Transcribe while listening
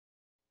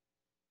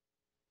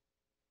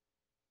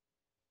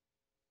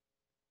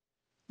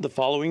The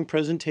following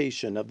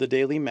presentation of the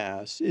Daily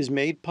Mass is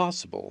made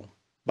possible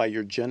by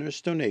your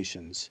generous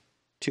donations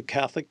to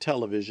Catholic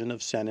Television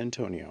of San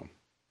Antonio.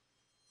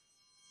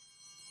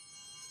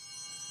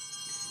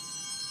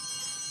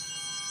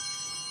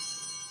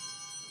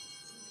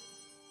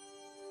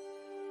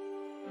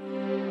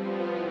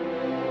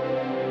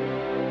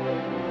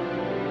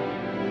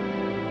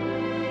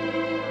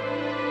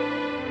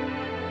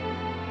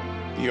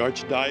 The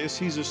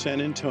Archdiocese of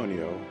San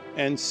Antonio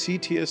and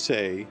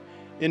CTSA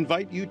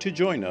invite you to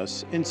join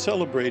us in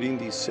celebrating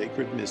these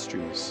sacred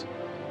mysteries,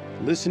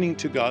 listening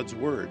to God's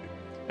Word,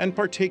 and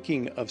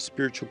partaking of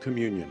spiritual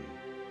communion.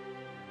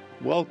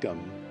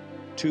 Welcome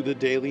to the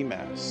Daily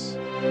Mass.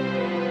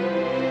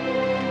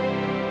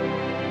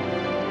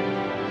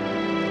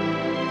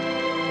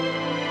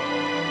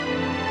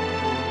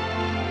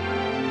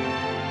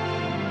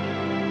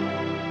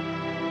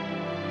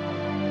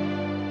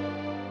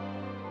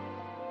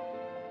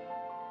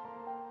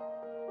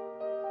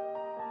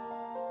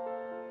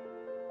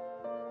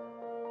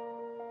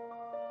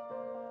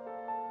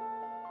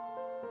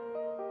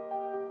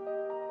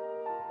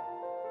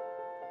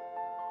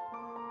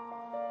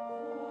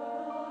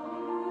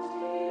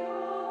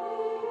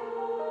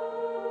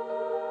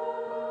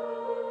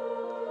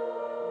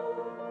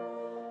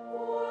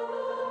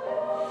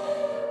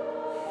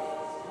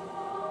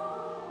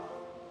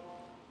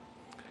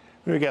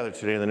 We are gathered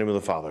today in the name of the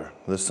Father,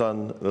 the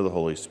Son, and of the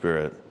Holy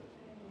Spirit.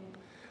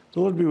 The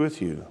Lord be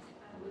with you.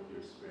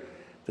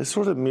 This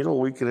sort of middle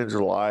weekend in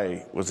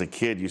July, as a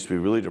kid, used to be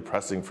really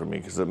depressing for me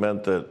because it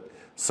meant that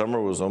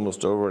summer was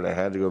almost over and I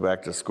had to go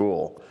back to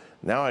school.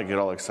 Now I get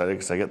all excited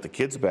because I get the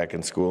kids back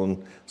in school,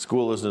 and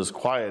school isn't as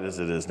quiet as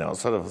it is now.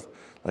 It's sort of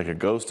like a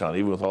ghost town,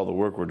 even with all the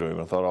work we're doing,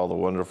 without all the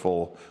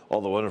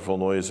wonderful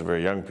noise of our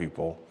young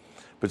people.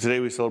 But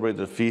today we celebrate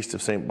the feast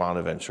of St.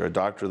 Bonaventure, a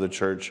doctor of the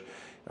Church,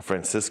 a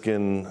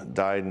Franciscan,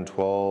 died in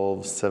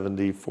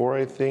 1274,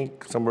 I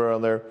think, somewhere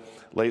around there,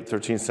 late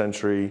 13th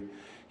century.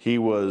 He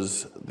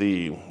was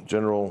the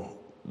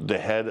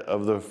head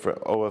of the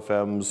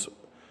OFMs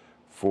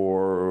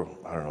for,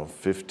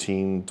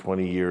 15,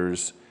 20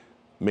 years,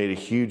 made a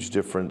huge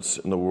difference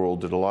in the world,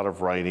 did a lot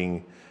of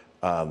writing,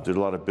 did a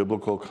lot of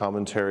biblical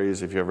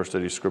commentaries. If you ever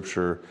study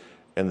Scripture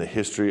and the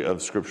history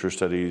of Scripture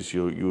studies,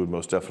 you would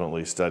most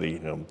definitely study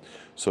him.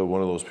 So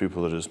one of those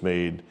people that has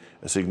made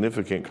a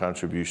significant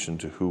contribution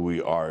to who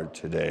we are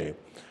today.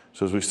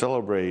 So as we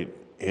celebrate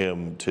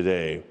him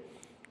today,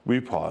 we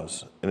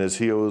pause, and as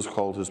he always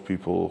called his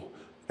people,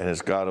 and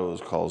as God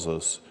always calls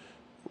us,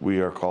 we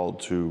are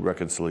called to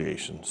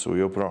reconciliation. So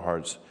we open our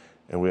hearts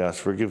and we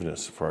ask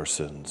forgiveness for our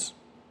sins.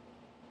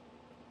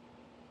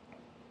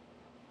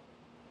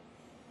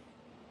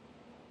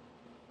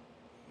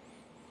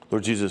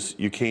 Lord Jesus,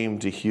 you came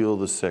to heal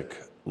the sick.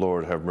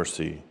 Lord, have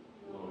mercy.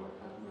 Lord,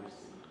 have mercy.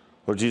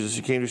 Lord Jesus,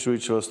 you came to show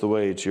each of us the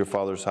way to your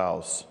Father's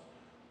house.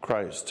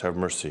 Christ, have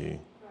mercy.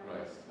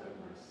 Christ, have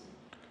mercy.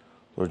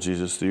 Lord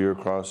Jesus, through your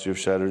cross, you have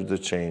shattered the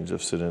chains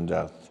of sin and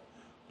death.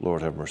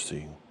 Lord, have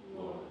mercy.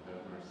 Lord,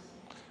 have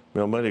mercy. May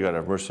Almighty God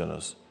have mercy on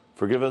us,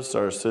 forgive us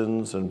our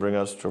sins, and bring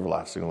us to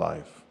everlasting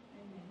life.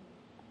 Amen.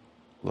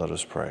 Let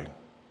us pray.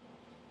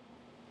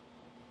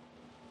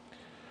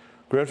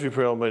 Grant, we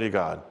pray, Almighty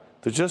God,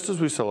 that just as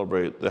we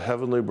celebrate the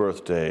heavenly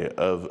birthday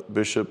of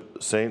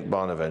Bishop St.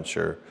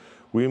 Bonaventure,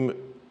 we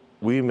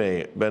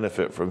may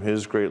benefit from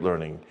his great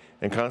learning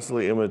and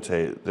constantly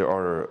imitate the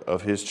ardor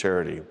of his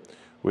charity.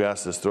 We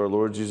ask this through our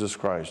Lord Jesus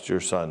Christ,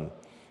 your Son,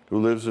 who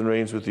lives and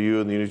reigns with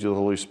you in the unity of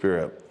the Holy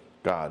Spirit,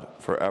 God,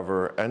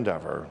 forever and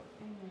ever.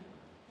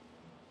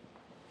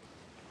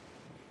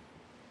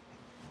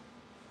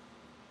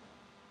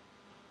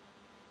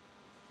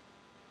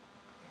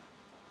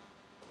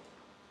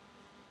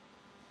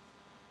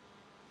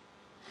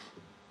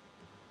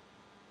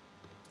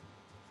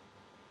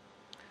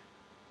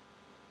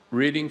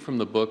 Reading from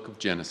the book of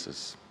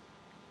Genesis.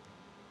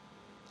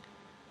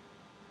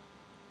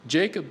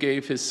 Jacob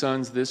gave his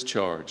sons this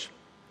charge: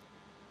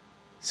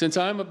 "Since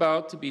I am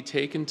about to be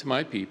taken to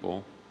my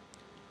people,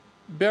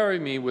 bury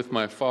me with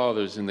my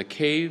fathers in the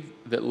cave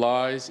that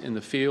lies in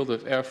the field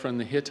of Ephron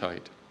the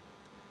Hittite,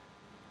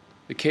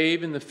 the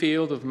cave in the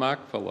field of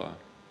Machpelah,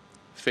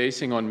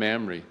 facing on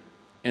Mamre,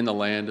 in the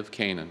land of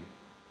Canaan,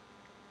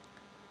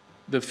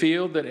 the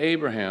field that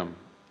Abraham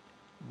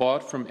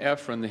bought from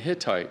Ephron the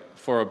Hittite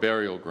for a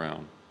burial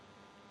ground.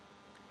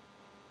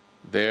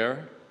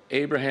 There,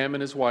 Abraham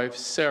and his wife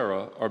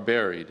Sarah are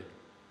buried,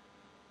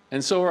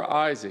 and so are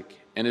Isaac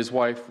and his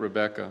wife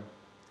Rebekah,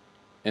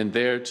 and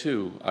there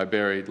too I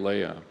buried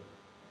Leah.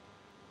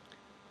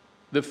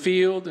 The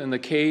field and the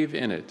cave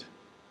in it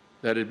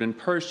that had been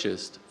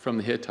purchased from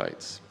the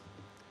Hittites.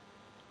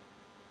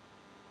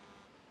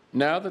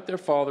 Now that their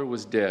father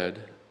was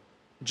dead,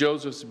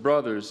 Joseph's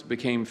brothers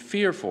became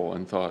fearful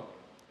and thought,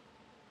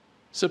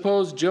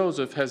 'Suppose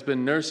Joseph has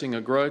been nursing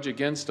a grudge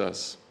against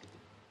us,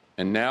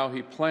 and now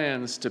he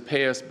plans to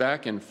pay us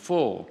back in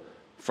full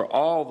for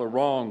all the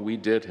wrong we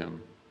did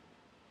him.'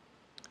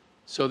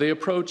 So they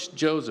approached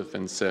Joseph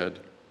and said,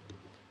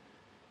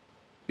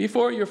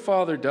 'Before your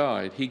father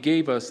died, he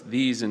gave us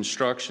these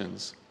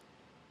instructions.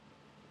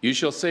 You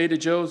shall say to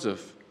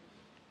Joseph,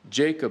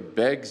 Jacob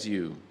begs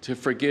you to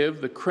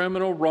forgive the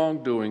criminal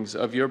wrongdoings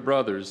of your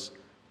brothers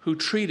who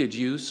treated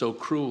you so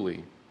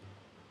cruelly.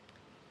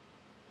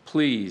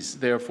 Please,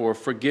 therefore,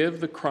 forgive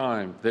the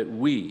crime that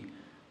we,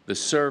 the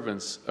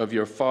servants of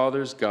your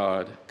father's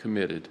God,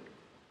 committed.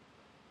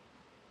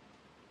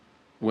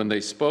 When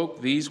they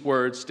spoke these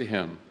words to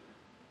him,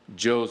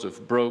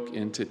 Joseph broke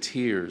into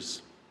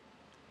tears.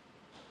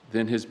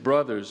 Then his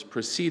brothers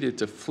proceeded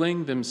to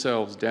fling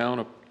themselves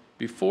down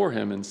before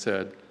him and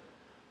said,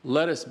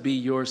 Let us be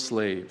your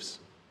slaves.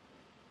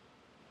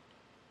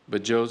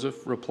 But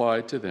Joseph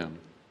replied to them,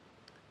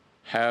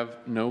 Have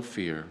no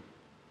fear.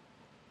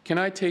 Can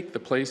I take the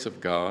place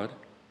of God?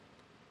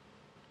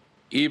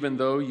 Even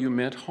though you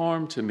meant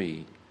harm to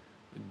me,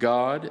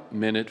 God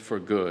meant it for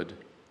good,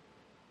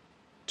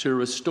 to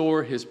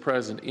restore his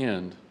present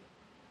end,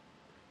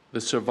 the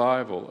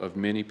survival of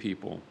many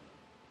people.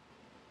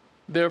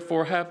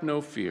 Therefore, have no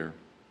fear.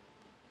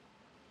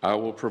 I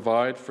will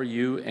provide for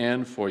you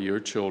and for your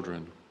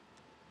children.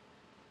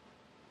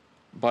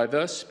 By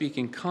thus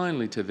speaking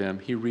kindly to them,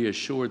 he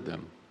reassured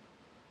them.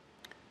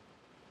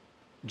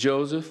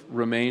 Joseph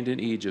remained in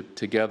Egypt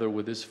together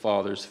with his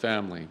father's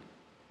family.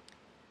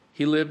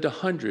 He lived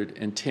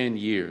 110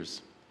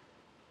 years.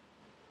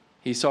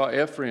 He saw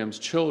Ephraim's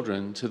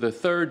children to the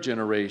third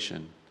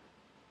generation,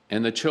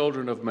 and the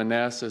children of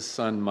Manasseh's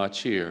son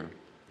Machir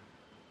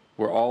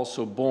were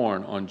also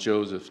born on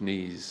Joseph's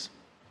knees.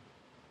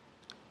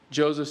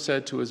 Joseph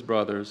said to his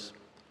brothers,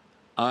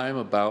 I am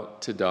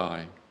about to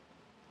die.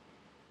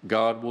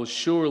 God will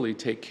surely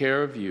take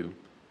care of you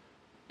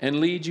and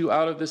lead you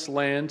out of this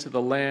land to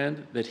the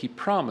land that he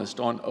promised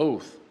on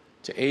oath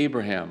to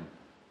Abraham,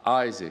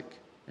 Isaac,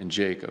 and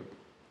Jacob.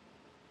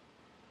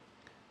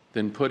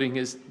 Then putting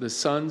the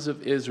sons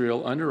of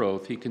Israel under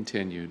oath, he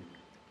continued,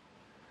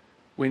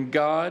 When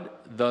God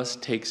thus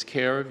takes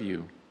care of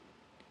you,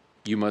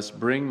 you must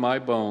bring my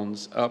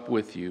bones up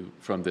with you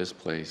from this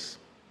place.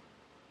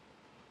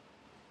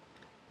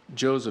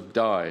 Joseph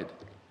died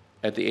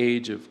at the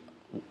age of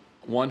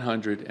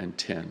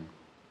 110.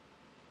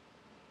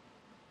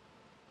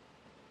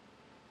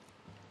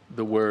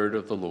 The word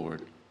of the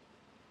Lord.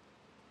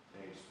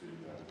 Thanks be to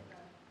God.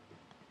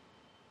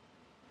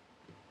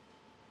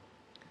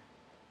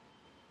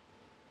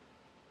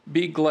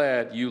 Be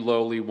glad, you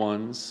lowly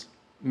ones.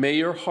 May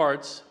your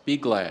hearts be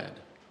glad.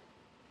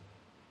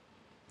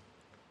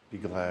 Be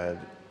glad,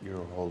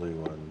 your holy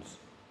ones.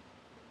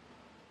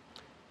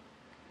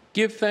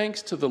 Give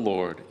thanks to the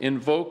Lord.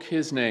 Invoke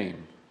his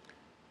name.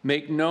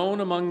 Make known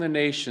among the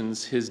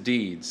nations his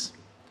deeds.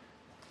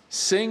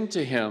 Sing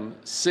to him,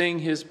 sing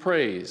his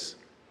praise.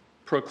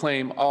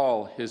 Proclaim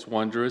all his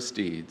wondrous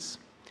deeds.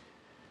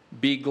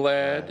 Be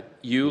glad,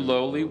 you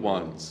lowly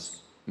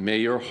ones. May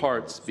your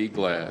hearts be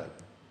glad.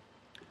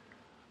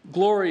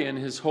 Glory in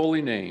his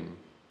holy name.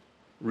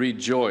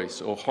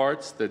 Rejoice, O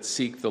hearts that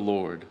seek the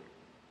Lord.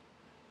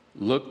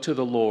 Look to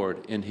the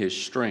Lord in his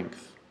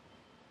strength.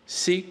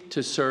 Seek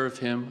to serve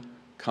him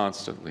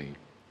constantly.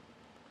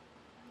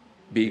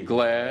 Be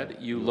glad,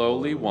 you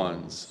lowly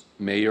ones.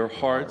 May your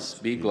hearts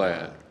be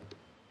glad.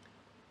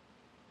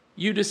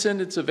 You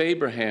descendants of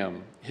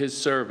Abraham, his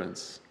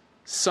servants,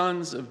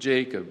 sons of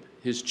Jacob,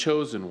 his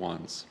chosen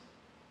ones.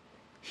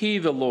 He,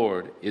 the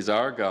Lord, is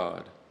our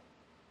God.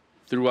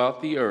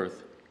 Throughout the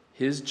earth,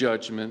 his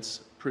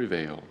judgments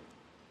prevail.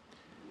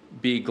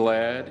 Be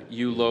glad,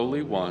 you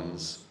lowly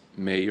ones.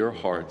 May your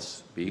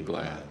hearts be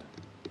glad.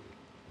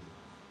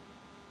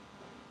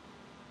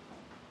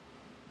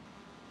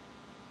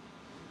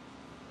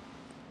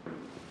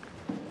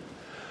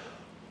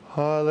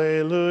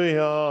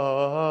 Hallelujah,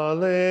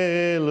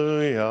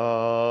 hallelujah,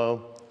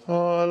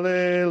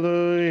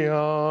 hallelujah,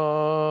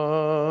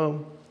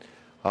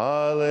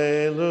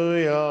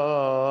 hallelujah,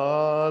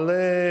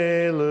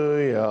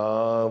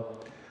 hallelujah,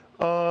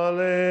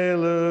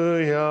 hallelujah.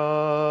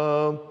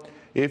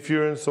 If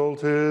you're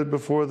insulted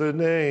before the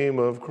name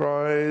of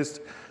Christ,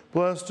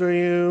 blessed are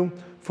you,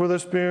 for the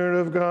Spirit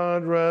of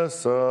God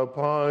rests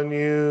upon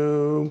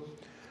you.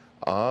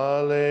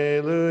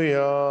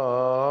 Alleluia,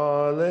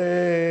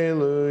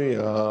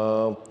 alleluia,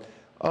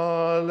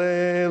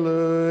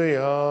 alleluia.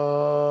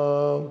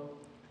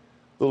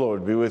 The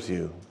Lord be with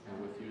you.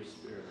 And with your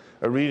spirit.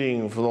 A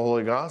reading from the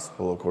Holy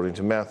Gospel according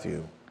to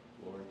Matthew.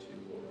 Lord, to you,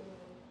 Lord.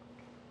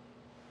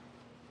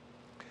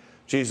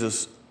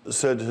 Jesus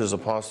said to his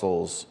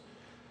apostles,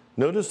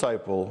 No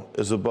disciple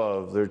is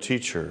above their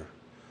teacher,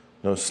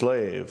 no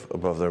slave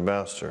above their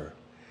master.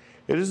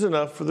 It is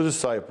enough for the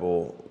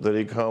disciple that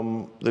he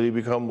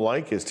become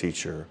like his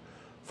teacher,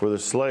 for the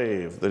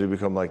slave that he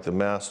become like the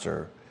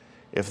master.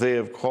 If they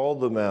have called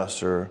the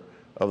master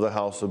of the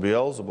house of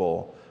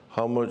Beelzebul,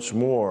 how much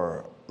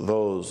more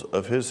those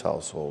of his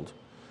household?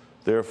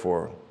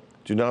 Therefore,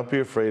 do not be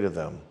afraid of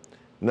them.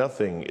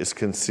 Nothing is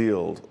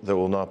concealed that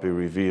will not be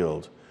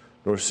revealed,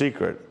 nor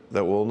secret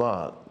that will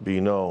not be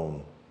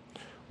known.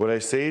 What I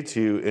say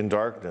to you in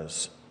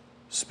darkness,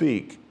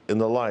 speak in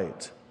the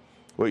light.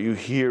 What you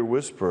hear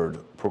whispered,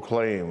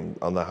 proclaim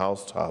on the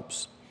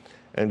housetops.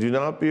 And do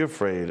not be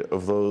afraid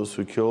of those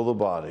who kill the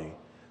body,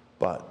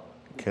 but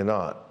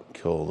cannot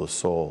kill the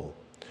soul.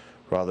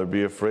 Rather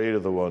be afraid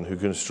of the one who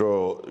can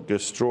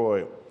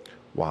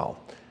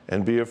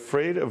and be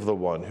afraid of the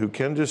one who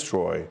can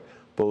destroy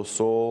both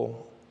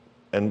soul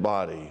and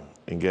body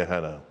in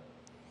Gehenna.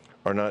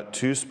 Are not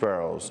 2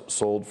 sparrows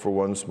sold for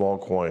 1 small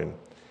coin?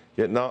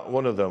 Yet not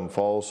one of them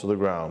falls to the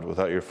ground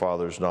without your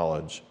Father's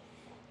knowledge.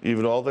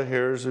 Even all the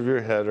hairs of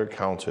your head are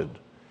counted.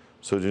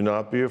 So do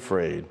not be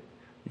afraid.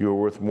 You are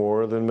worth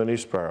more than many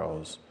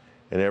sparrows.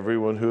 And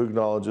everyone who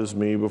acknowledges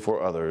me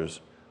before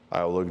others,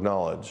 I will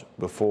acknowledge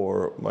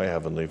before my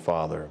heavenly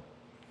Father.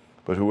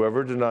 But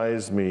whoever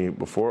denies me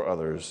before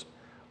others,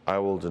 I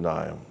will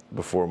deny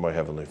before my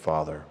heavenly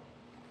Father.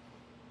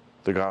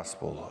 The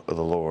Gospel of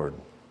the Lord.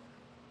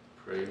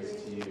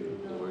 Praise to you,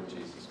 Lord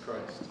Jesus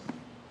Christ.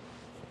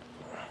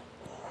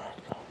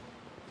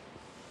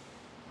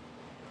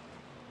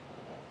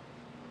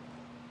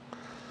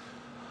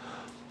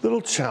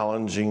 Little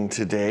challenging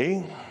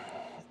today,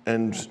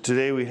 and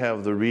today we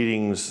have the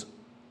readings.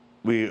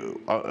 We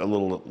a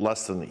little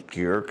less than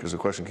here because the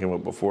question came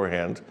up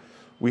beforehand.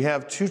 We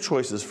have 2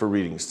 choices for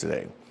readings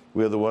today.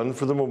 We have the one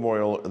for the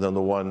memorial and then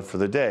the one for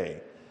the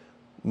day.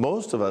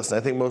 Most of us, and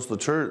I think most of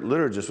the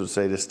liturgists would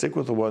say to stick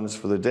with the ones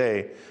for the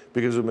day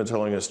because we've been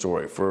telling a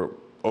story. For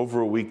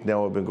over a week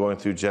now, we've been going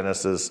through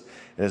Genesis,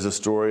 and as the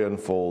story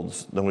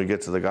unfolds, then we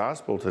get to the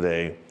Gospel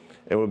today,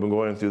 and we've been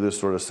going through this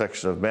sort of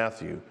section of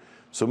Matthew.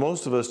 So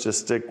most of us just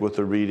stick with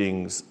the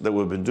readings that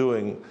we've been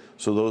doing,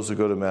 so those who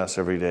go to Mass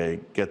every day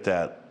get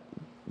that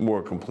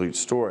more complete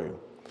story.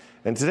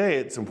 And today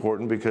it's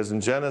important because in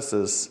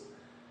Genesis,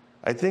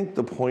 I think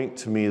the point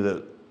to me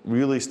that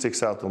really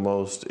sticks out the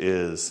most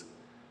is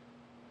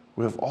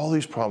we have all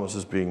these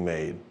promises being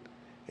made.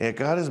 And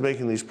God is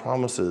making these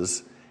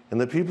promises,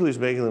 and the people he's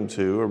making them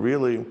to are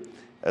really,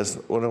 as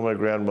one of my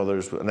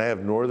grandmothers, and I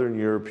have Northern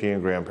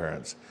European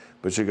grandparents,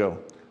 but you go,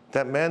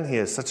 that man, he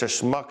is such a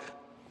schmuck.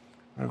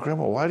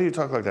 Grandma, why do you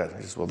talk like that?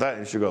 He says, well, that,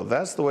 and she go,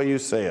 that's the way you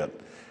say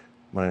it.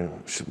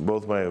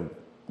 Both my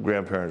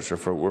grandparents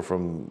were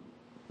from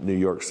New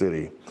York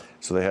City,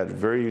 so they had a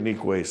very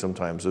unique way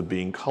sometimes of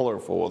being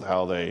colorful with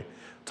how they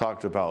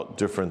talked about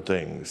different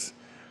things.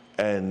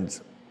 And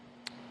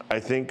I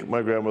think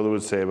my grandmother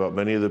would say about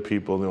many of the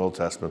people in the Old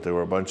Testament, they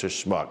were a bunch of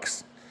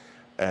schmucks.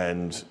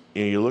 And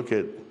you look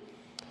at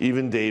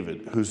even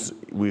David, who's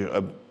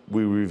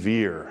we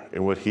revere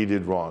in what he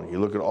did wrong. You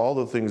look at all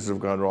the things that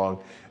have gone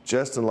wrong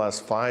just in the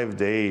last 5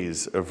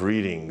 days of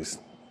readings.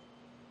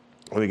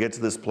 When we get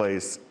to this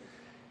place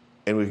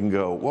and we can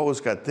go, what was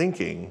God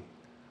thinking?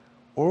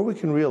 Or we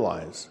can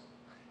realize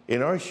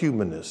in our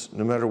humanness,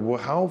 no matter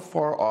how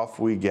far off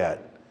we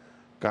get,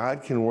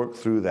 God can work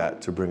through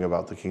that to bring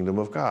about the kingdom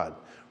of God.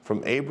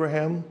 From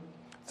Abraham,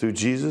 through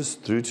Jesus,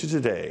 through to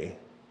today,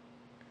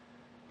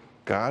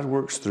 God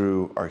works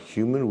through our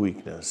human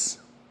weakness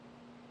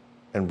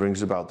and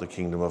brings about the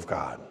kingdom of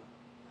God.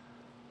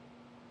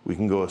 We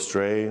can go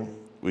astray,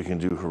 we can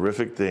do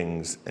horrific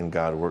things, and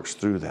God works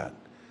through that.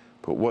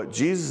 But what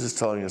Jesus is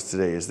telling us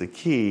today is the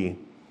key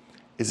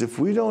is if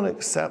we don't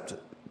accept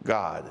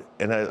God,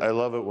 and I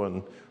love it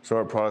when some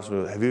of our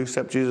Protestants have you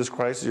accepted Jesus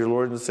Christ as your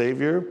Lord and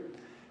Savior?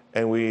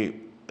 And we,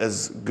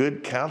 as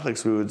good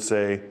Catholics, we would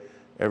say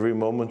every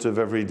moment of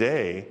every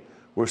day,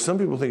 where some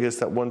people think it's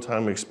that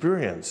one-time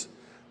experience.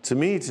 To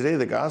me, today,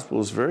 the gospel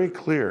is very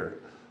clear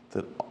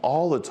that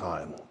all the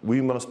time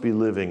we must be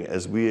living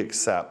as we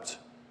accept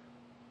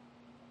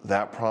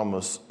that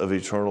promise of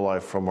eternal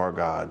life from our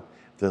God,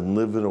 then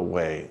live in a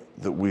way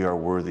that we are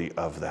worthy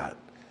of that.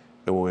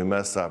 And when we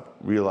mess up,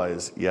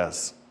 realize,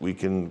 yes, we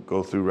can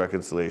go through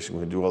reconciliation,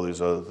 we can do all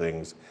these other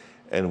things,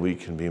 and we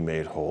can be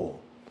made whole.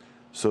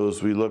 So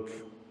as we look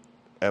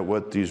at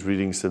what these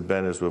readings have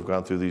been, as we've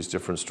gone through these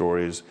different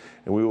stories,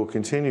 and we will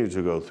continue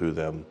to go through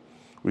them,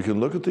 we can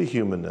look at the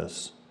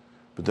humanness,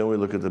 but then we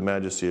look at the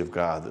majesty of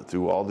God, that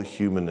through all the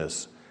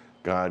humanness,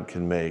 God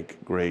can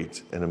make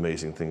great and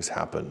amazing things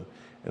happen.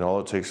 And all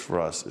it takes for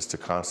us is to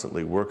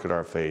constantly work at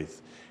our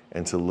faith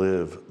and to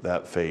live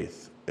that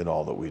faith in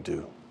all that we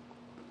do.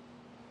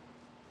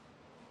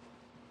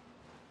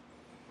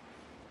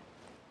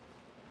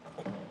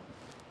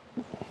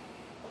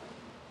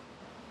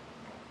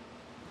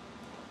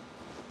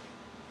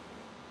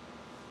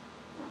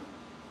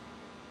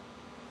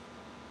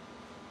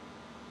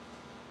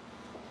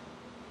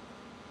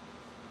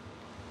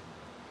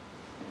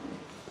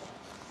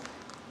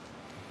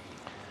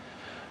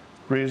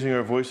 Raising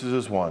our voices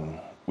as one,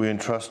 we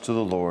entrust to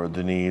the Lord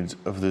the needs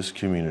of this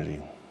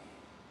community.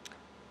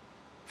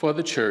 For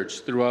the Church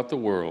throughout the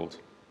world,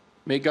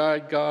 may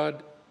God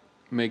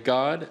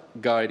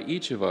guide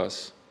each of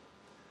us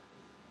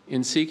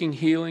in seeking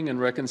healing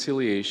and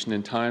reconciliation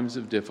in times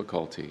of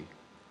difficulty.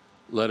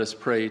 Let us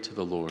pray to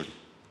the Lord.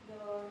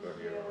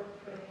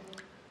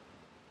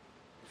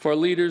 For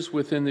leaders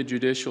within the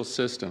judicial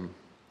system,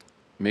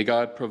 may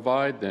God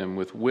provide them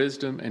with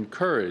wisdom and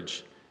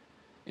courage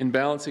in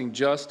balancing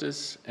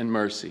justice and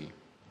mercy.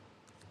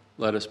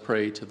 Let us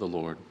pray to the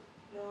Lord.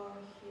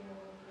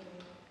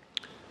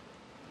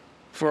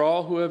 For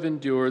all who have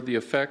endured the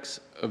effects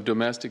of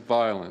domestic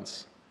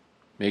violence,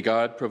 may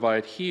God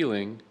provide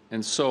healing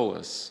and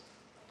solace.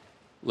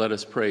 Let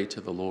us pray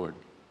to the Lord.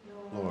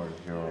 Lord,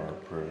 hear our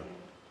prayer.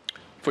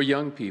 For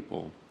young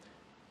people,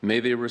 may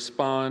they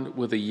respond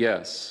with a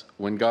yes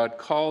when God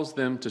calls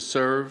them to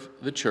serve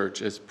the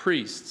church as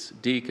priests,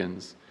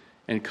 deacons,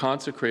 and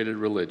consecrated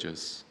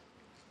religious.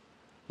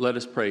 Let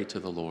us pray to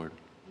the Lord.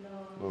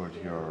 Lord,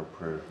 hear our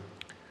prayer.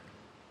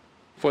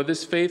 For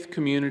this faith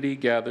community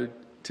gathered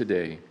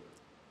today,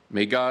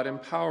 may God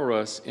empower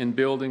us in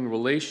building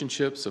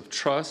relationships of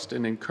trust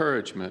and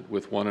encouragement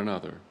with one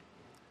another.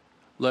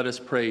 Let us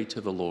pray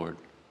to the Lord.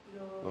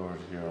 Lord,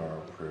 hear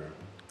our prayer.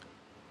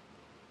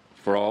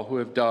 For all who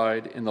have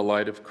died in the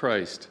light of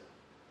Christ,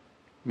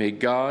 may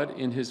God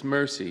in his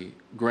mercy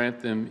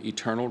grant them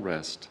eternal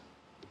rest.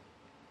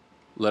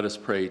 Let us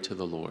pray to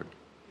the Lord.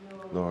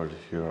 Lord,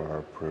 hear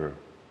our prayer.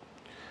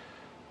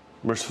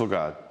 Merciful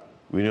God,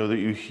 we know that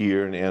you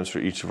hear and answer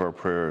each of our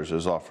prayers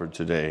as offered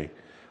today.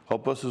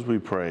 Help us as we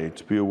pray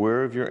to be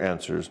aware of your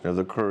answers and have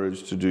the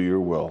courage to do your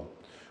will.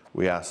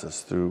 We ask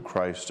this through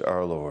Christ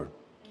our Lord.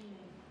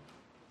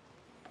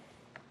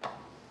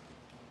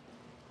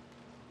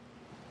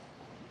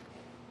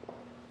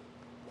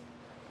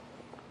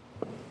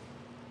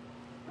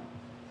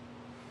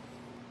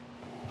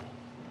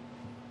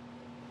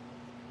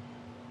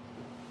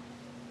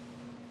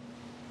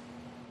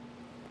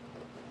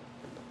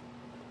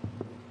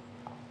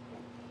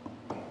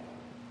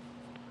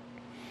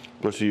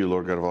 Blessed are you,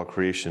 Lord God of all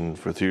creation,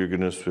 for through your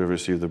goodness we have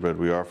received the bread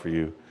we offer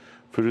you.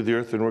 Fruit of the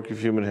earth and work of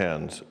human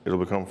hands, it will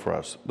become for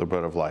us the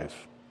bread of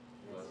life.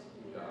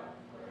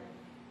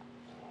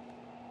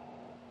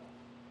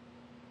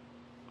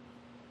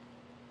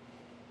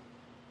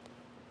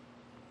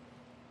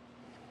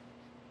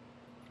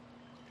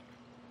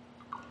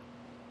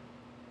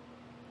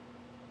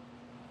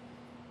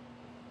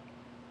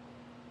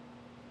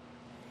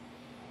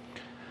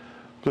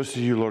 Blessed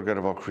are you, Lord God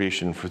of all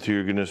creation, for through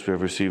your goodness we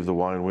have received the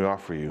wine we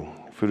offer you.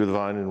 Fruit of the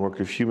vine and work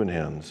of human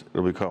hands, it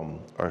will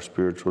become our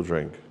spiritual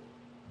drink.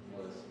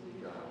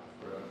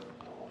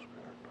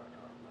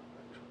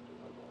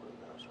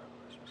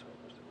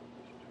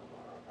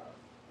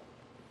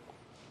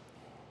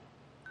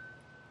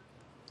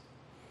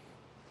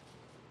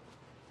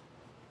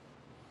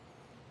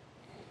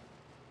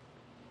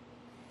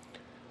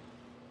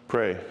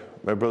 Pray,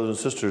 my brothers and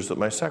sisters, that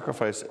my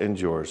sacrifice and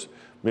yours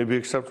may be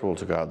acceptable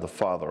to God, the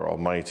Father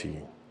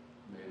Almighty.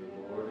 May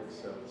the Lord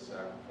accept the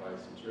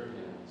sacrifice at your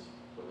hands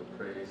for the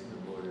praise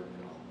and glory of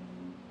God,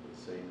 for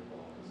the sake of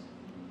all his saints.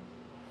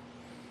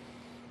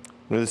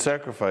 May the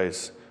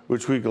sacrifice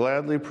which we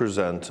gladly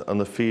present on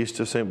the feast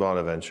of St.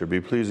 Bonaventure be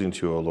pleasing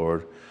to you, O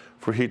Lord,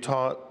 for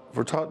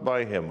taught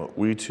by him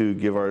we too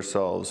give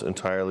ourselves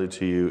entirely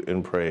to you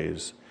in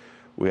praise.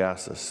 We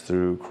ask this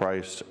through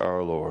Christ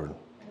our Lord.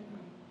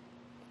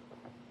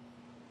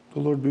 The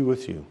Lord be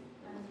with you.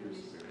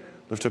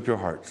 Lift up your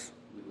hearts.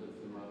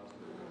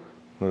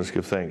 Let us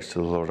give thanks to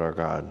the Lord our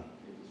God.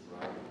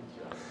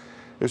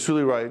 It's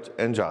truly right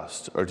and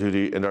just, our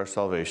duty and our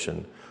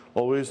salvation,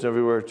 always and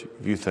everywhere to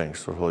give you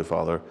thanks, Lord, Holy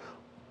Father,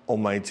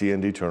 Almighty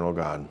and eternal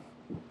God.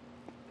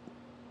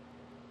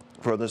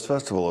 For on this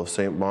festival of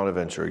St.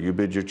 Bonaventure, you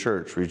bid your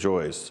church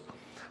rejoice.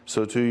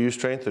 So too you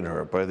strengthen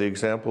her by the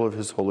example of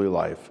his holy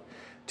life.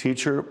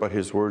 Teach her by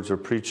his words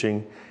of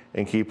preaching,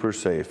 and keep her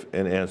safe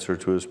in answer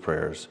to his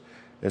prayers.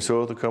 And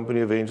so with the company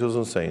of angels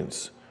and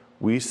saints,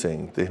 we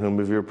sing the hymn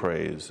of your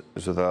praise,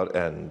 as without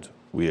end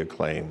we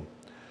acclaim.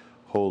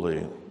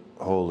 Holy,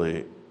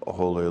 holy,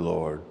 holy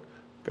Lord,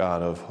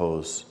 God of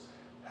hosts,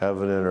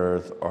 heaven and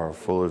earth are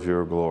full of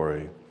your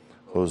glory.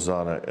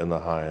 Hosanna in the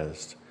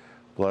highest.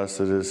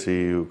 Blessed is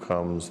he who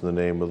comes in the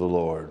name of the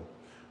Lord.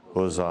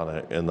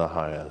 Hosanna in the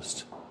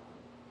highest.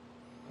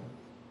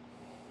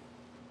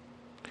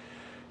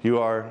 You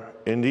are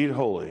indeed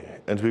holy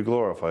and to be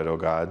glorified, O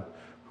God,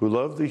 who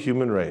love the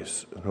human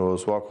race and who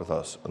has walked with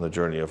us on the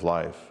journey of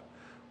life.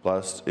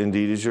 Blessed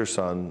indeed is your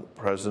Son,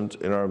 present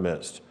in our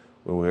midst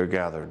when we are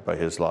gathered by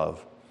his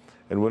love.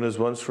 And when as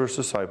once for his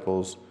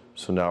disciples,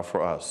 so now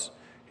for us,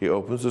 he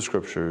opens the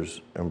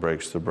scriptures and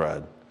breaks the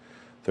bread.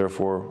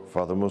 Therefore,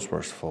 Father most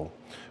merciful,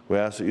 we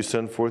ask that you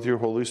send forth your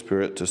Holy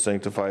Spirit to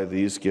sanctify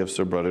these gifts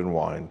of bread and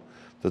wine,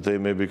 that they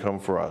may become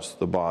for us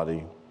the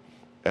body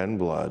and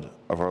blood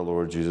of our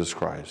Lord Jesus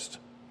Christ.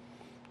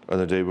 On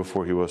the day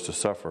before he was to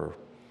suffer,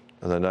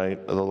 on the night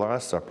of the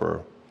Last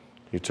Supper,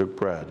 he took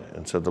bread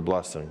and said the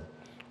blessing,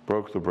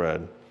 broke the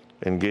bread,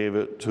 and gave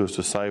it to his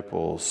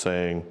disciples,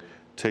 saying,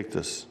 "Take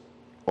this,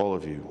 all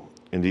of you,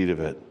 and eat of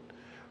it,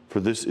 for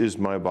this is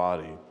my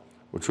body,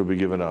 which will be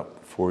given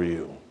up for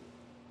you."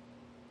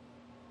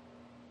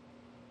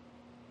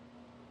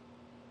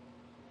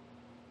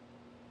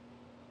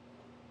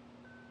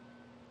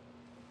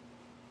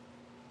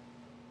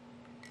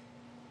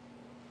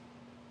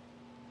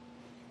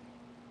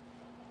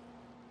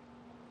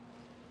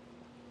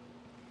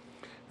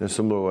 In a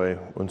similar way,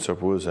 when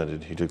supper was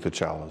ended, he took the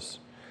chalice,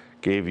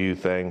 gave you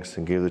thanks,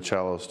 and gave the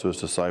chalice to his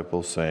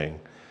disciples, saying,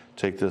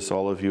 "Take this,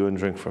 all of you, and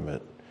drink from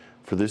it.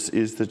 For this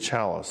is the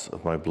chalice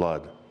of my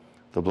blood,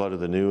 the blood of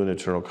the new and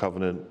eternal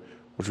covenant,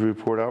 which will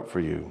be poured out for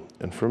you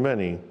and for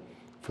many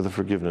for the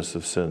forgiveness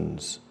of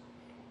sins.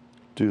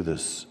 Do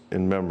this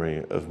in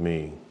memory of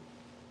me.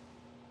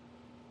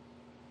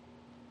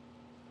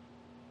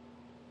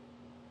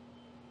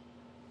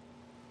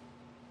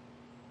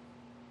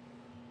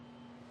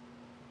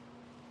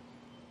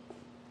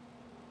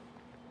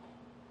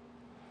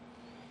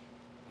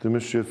 The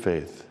mystery of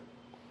faith.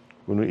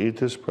 When we eat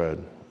this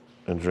bread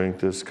and drink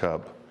this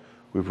cup,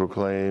 we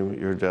proclaim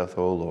your death,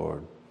 O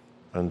Lord,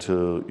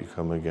 until you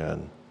come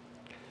again.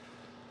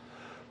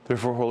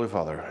 Therefore, Holy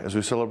Father, as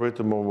we celebrate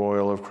the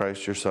memorial of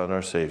Christ, your Son,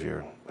 our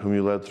Savior, whom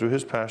you led through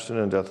his passion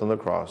and death on the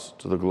cross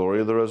to the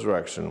glory of the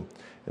resurrection,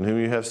 and whom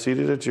you have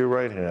seated at your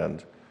right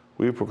hand,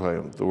 we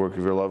proclaim the work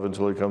of your love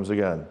until he comes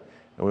again,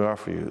 and we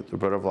offer you the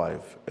bread of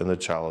life and the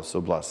chalice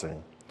of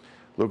blessing.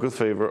 Look with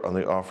favor on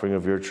the offering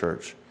of your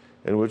church,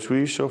 in which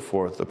we show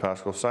forth the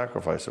paschal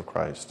sacrifice of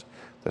Christ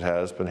that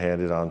has been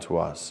handed on to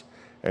us,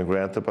 and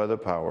grant that by the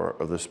power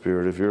of the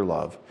Spirit of your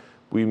love,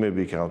 we may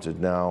be counted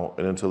now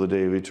and until the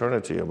day of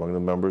eternity among the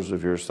members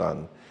of your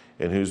Son,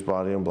 in whose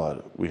body and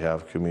blood we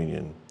have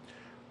communion.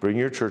 Bring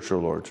your church, O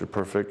Lord, to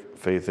perfect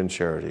faith and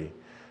charity,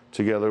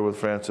 together with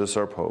Francis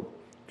our Pope,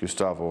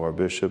 Gustavo our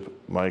Bishop,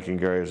 Mike and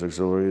Gary as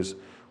auxiliaries,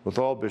 with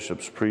all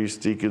bishops, priests,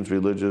 deacons,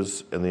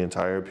 religious, and the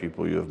entire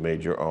people you have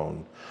made your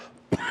own.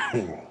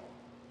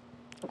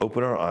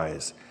 Open our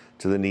eyes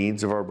to the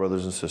needs of our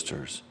brothers and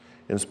sisters.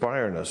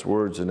 Inspire in us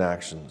words and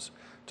actions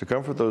to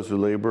comfort those who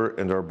labor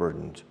and are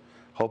burdened.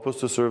 Help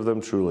us to serve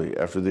them truly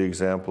after the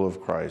example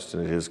of Christ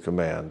and at his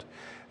command.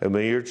 And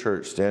may your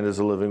church stand as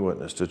a living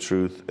witness to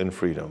truth and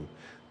freedom,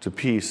 to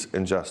peace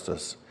and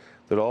justice,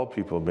 that all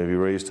people may be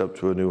raised up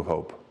to a new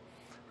hope.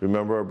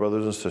 Remember our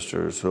brothers and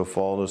sisters who have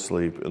fallen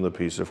asleep in the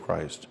peace of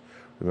Christ,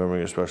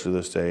 remembering especially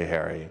this day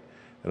Harry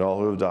and all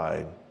who have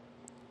died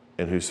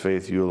and whose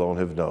faith you alone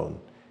have known.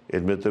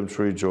 Admit them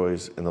to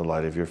rejoice in the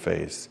light of your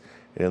face,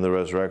 and in the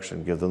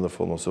resurrection give them the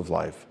fullness of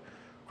life.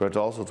 Grant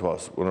also to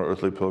us, when our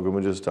earthly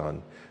pilgrimage is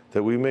done,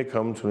 that we may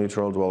come to an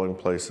eternal dwelling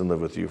place and live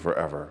with you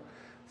forever,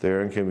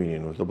 there in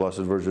communion with the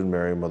Blessed Virgin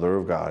Mary, Mother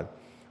of God,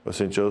 with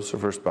St.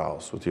 Joseph, her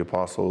spouse, with the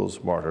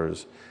apostles,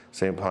 martyrs,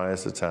 St.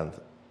 Pius X,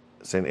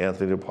 St.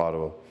 Anthony of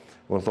Padua, and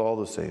with all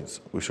the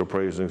saints. We shall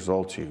praise and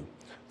exalt you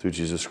through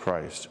Jesus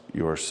Christ,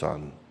 your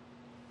Son.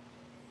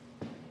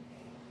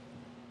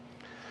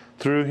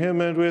 Through him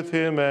and with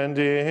him and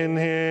in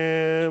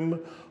him,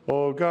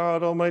 O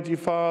God, Almighty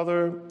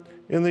Father,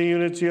 in the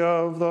unity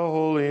of the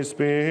Holy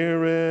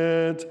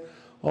Spirit,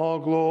 all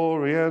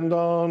glory and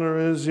honor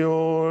is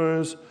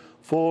yours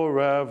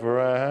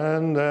forever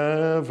and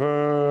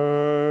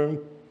ever.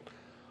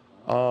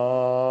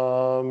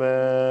 Amen.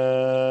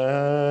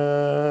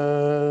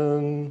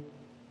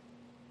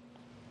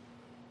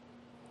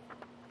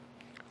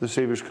 The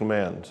Savior's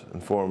command,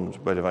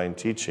 informed by divine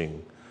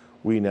teaching,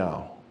 we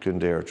now can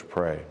dare to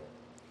pray.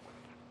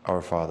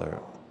 Our Father,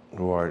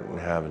 who art in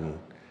heaven,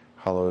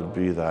 hallowed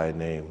be thy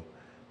name.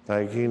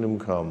 Thy kingdom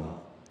come,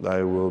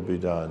 thy will be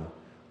done,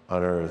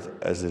 on earth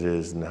as it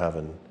is in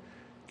heaven.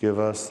 Give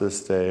us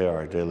this day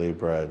our daily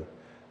bread,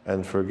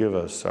 and forgive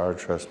us our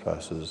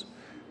trespasses,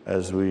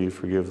 as we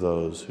forgive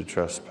those who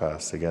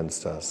trespass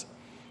against us.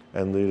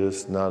 And lead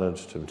us not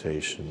into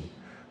temptation,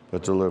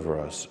 but deliver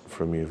us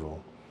from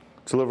evil.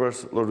 Deliver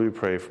us, Lord, we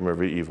pray, from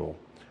every evil.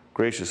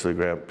 Graciously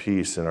grant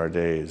peace in our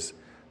days,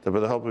 that by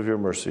the help of your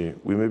mercy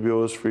we may be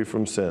always free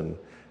from sin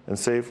and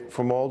safe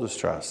from all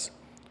distress,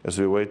 as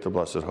we await the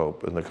blessed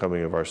hope and the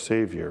coming of our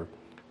Savior,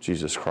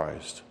 Jesus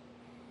Christ.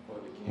 For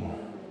the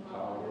kingdom, the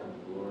power, and the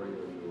glory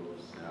are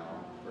yours, now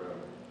and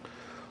forever.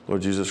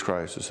 Lord Jesus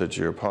Christ, who said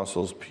to your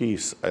apostles,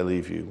 "Peace I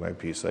leave you, my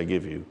peace I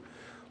give you,"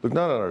 look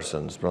not on our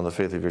sins, but on the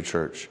faith of your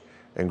church,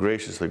 and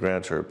graciously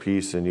grant her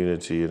peace and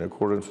unity in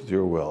accordance with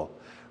your will,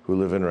 who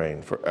live and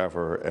reign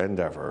forever and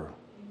ever.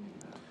 Amen.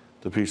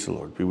 The peace of the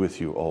Lord be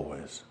with you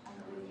always.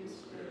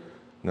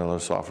 Now let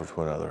us offer to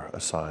one another a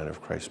sign of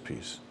Christ's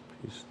peace.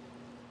 Peace.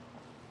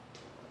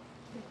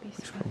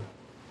 Peace.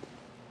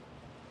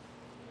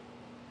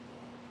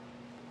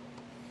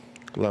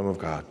 Lamb of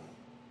God.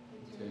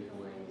 Take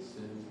away the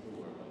sins of the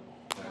world.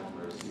 Have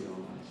mercy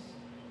on us.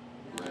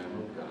 Lamb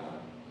of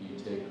God, you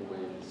take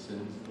away the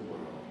sins of the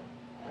world.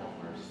 Have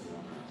mercy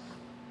on us.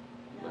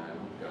 Lamb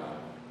of God,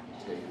 you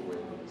take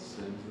away the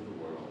sins of the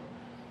world.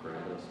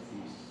 Grant us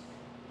peace.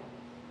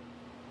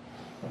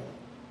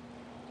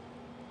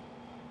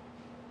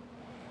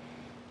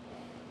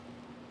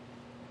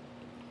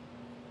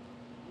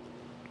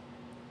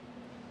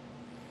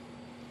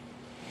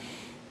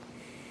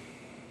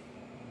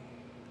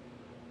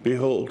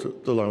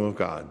 Behold the Lamb of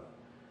God.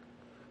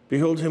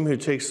 Behold him who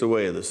takes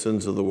away the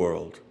sins of the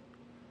world.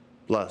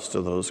 Blessed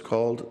are those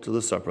called to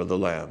the supper of the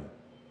Lamb.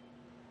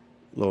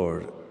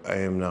 Lord, I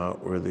am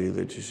not worthy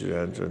that you should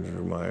enter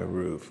under my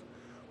roof,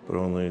 but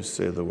only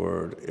say the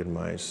word, and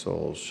my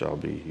soul shall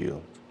be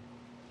healed.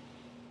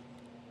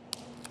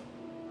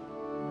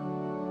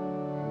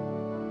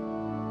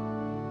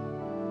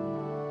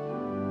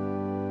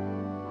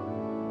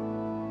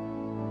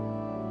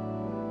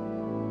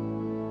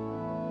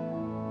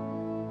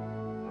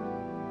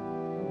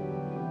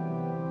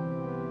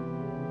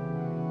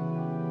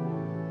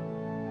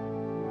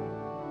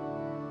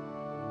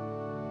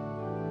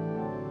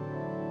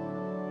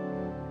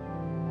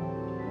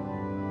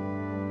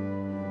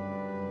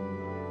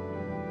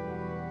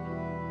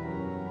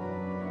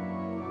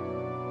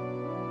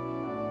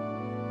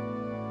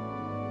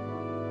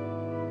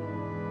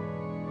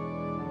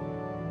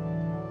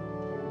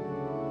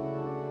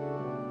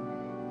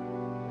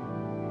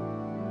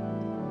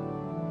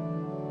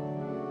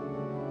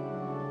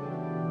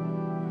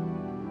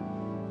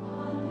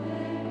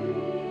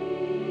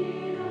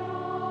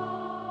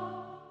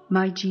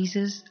 My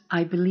Jesus,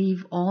 I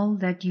believe all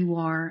that you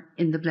are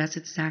in the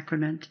Blessed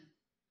Sacrament.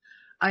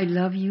 I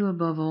love you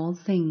above all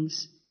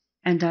things,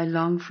 and I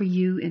long for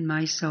you in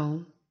my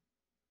soul.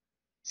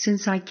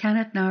 Since I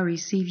cannot now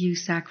receive you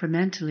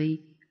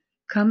sacramentally,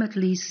 come at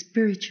least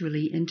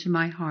spiritually into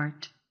my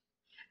heart.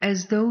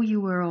 As though you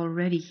were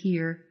already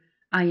here,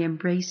 I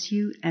embrace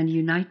you and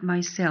unite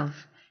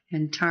myself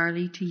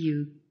entirely to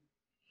you.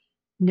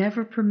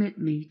 Never permit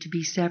me to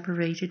be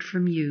separated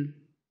from you.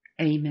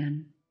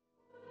 Amen.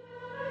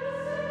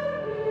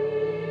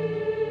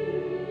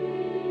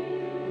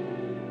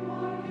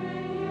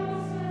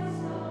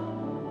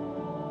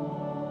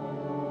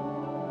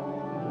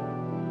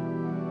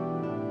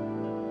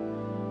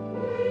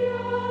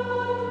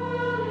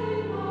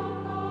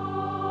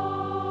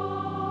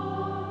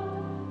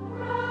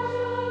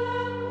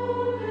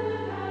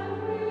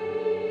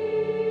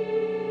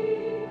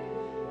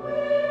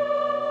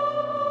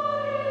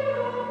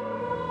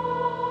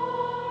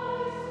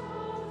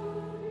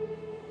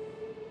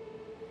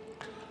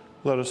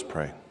 Let us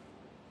pray.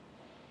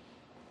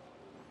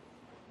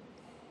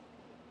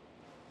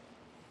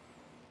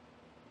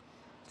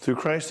 Through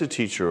Christ the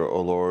teacher,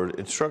 O Lord,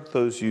 instruct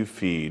those you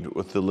feed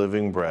with the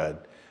living bread,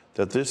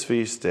 that this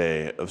feast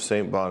day of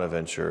St.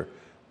 Bonaventure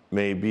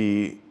they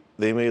may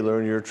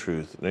learn your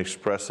truth and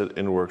express it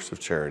in works of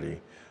charity.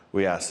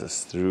 We ask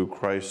this through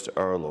Christ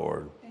our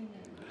Lord. Amen.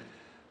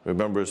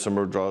 Remember, as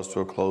summer draws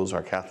to a close,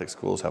 our Catholic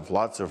schools have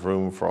lots of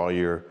room for all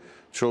your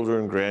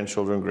children,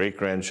 grandchildren,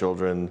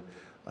 great-grandchildren.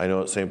 I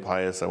know at St.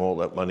 Pius, I won't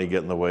let money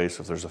get in the way,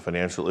 so if there's a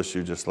financial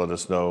issue, just let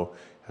us know. You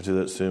have to do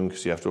that soon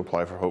because you have to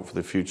apply for Hope for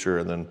the Future,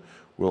 and then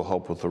we'll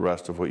help with the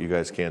rest of what you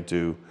guys can't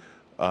do.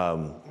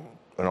 And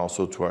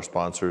also to our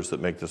sponsors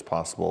that make this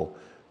possible,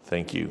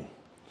 thank you.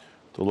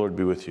 The Lord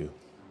be with you.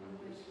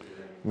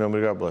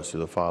 Remember, God bless you,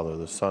 the Father,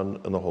 the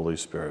Son, and the Holy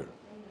Spirit.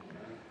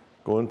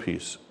 Go in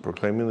peace,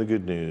 proclaiming the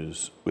good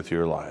news with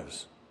your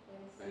lives.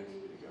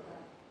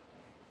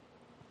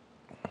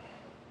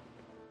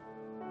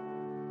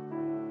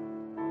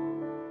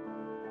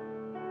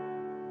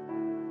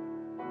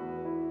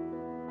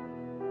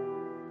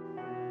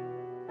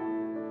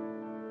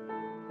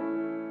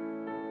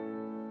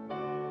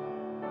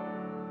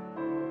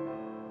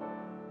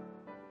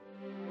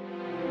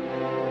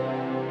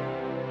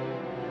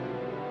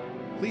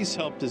 Please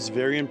help this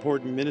very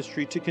important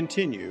ministry to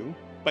continue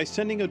by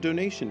sending a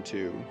donation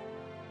to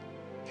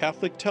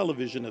Catholic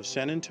Television of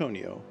San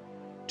Antonio,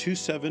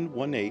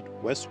 2718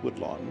 West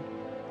Woodlawn,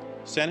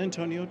 San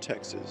Antonio,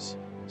 Texas,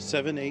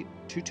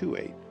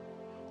 78228,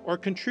 or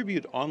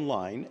contribute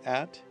online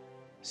at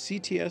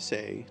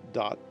ctsa.tv.